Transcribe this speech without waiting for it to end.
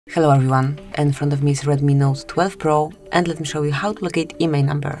Hello everyone, in front of me is Redmi Note 12 Pro and let me show you how to locate IMEI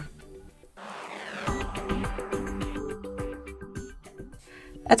number.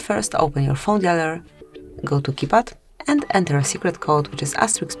 At first open your phone dialer, go to keypad and enter a secret code which is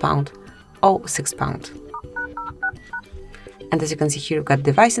 *pound 06 pound. And as you can see here you've got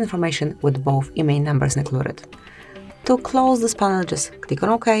device information with both IMEI numbers included. To close this panel just click on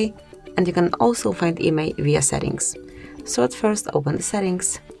OK and you can also find IMEI via settings. So at first open the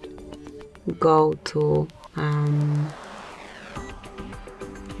settings, go to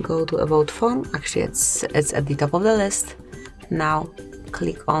about phone. Actually it's at the top of the list. Now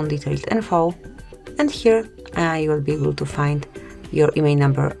click on detailed info and here you will be able to find your IMEI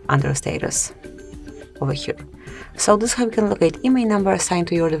number under status over here. So this is how you can locate IMEI number assigned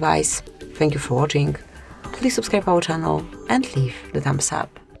to your device. Thank you for watching. Please subscribe our channel and leave the thumbs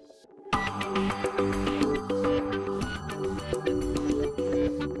up.